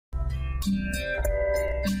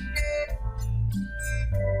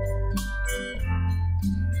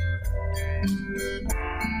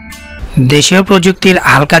দেশীয় প্রযুক্তির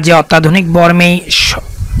হালকা যে অত্যাধুনিক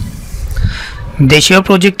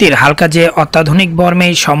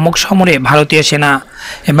বর্মেই সম্মুখ সমরে ভারতীয় সেনা।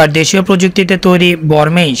 এবার দেশীয় প্রযুক্তিতে তৈরি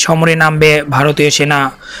বর্মেই সমরে নামবে ভারতীয়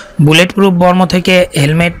সেনা। বুলেট প্রুফ বর্ম থেকে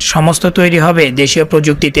হেলমেট সমস্ত তৈরি হবে দেশীয়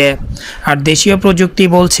প্রযুক্তিতে। আর দেশীয় প্রযুক্তি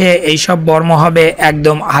বলছে এইসব বর্ম হবে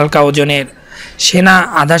একদম হালকা ওজনের।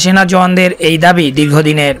 আধা সেনা জওয়ানদের এই দাবি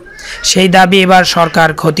দীর্ঘদিনের। সেই দাবি এবার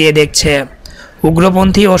সরকার খতিয়ে দেখছে।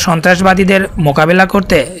 উগ্রপন্থী ও সন্ত্রাসবাদীদের মোকাবেলা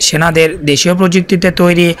করতে সেনাদের দেশীয় প্রযুক্তিতে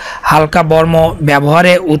তৈরি হালকা বর্ম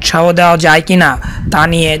ব্যবহারে উৎসাহ দেওয়া যায় কিনা তা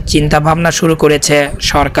নিয়ে চিন্তাভাবনা শুরু করেছে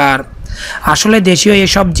সরকার। আসলে দেশীয়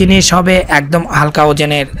এসব জিনিস হবে একদম হালকা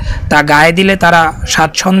ওজনের, তা গায়ে দিলে তারা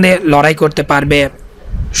স্বাচ্ছন্দ্যে লড়াই করতে পারবে।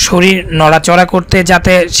 শরীর নড়াচড়া করতে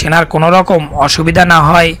যাতে সেনার কোনো রকম অসুবিধা না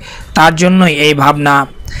হয় তার জন্যই এই ভাবনা।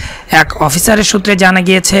 এক অফিসারের সূত্রে জানা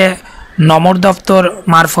গিয়েছে, নমর দপ্তর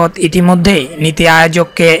মারফত ইতিমধ্যেই নীতি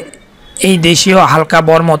আয়োগকে এই দেশীয় হালকা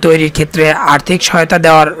বর্ম তৈরির ক্ষেত্রে আর্থিক সহায়তা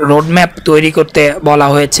দেওয়ার রোডম্যাপ তৈরি করতে বলা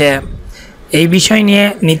হয়েছে। এই বিষয়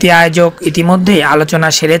নিয়ে নীতি আয়োগ ইতিমধ্যেই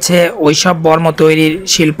আলোচনা সেরেছে ওইসব বর্ম তৈরির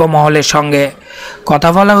শিল্প মহলের সঙ্গে।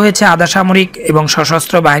 কথা বলা হয়েছে আধা সামরিক এবং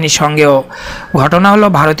সশস্ত্র বাহিনীর সঙ্গেও। ঘটনা হলো,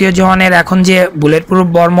 ভারতীয় জওয়ানের এখন যে বুলেট প্রুফ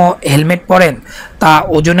বর্ম হেলমেট পরেন তা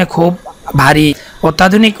ওজনে খুব ভারী।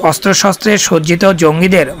 অত্যাধুনিক অস্ত্রশস্ত্রে সজ্জিত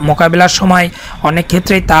জঙ্গিদের মোকাবিলার সময় অনেক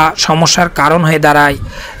ক্ষেত্রেই তা সমস্যার কারণ হয়ে দাঁড়ায়।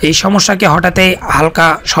 এই সমস্যাকে হঠাতেই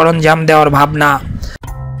হালকা সরঞ্জাম দেওয়ার ভাবনা।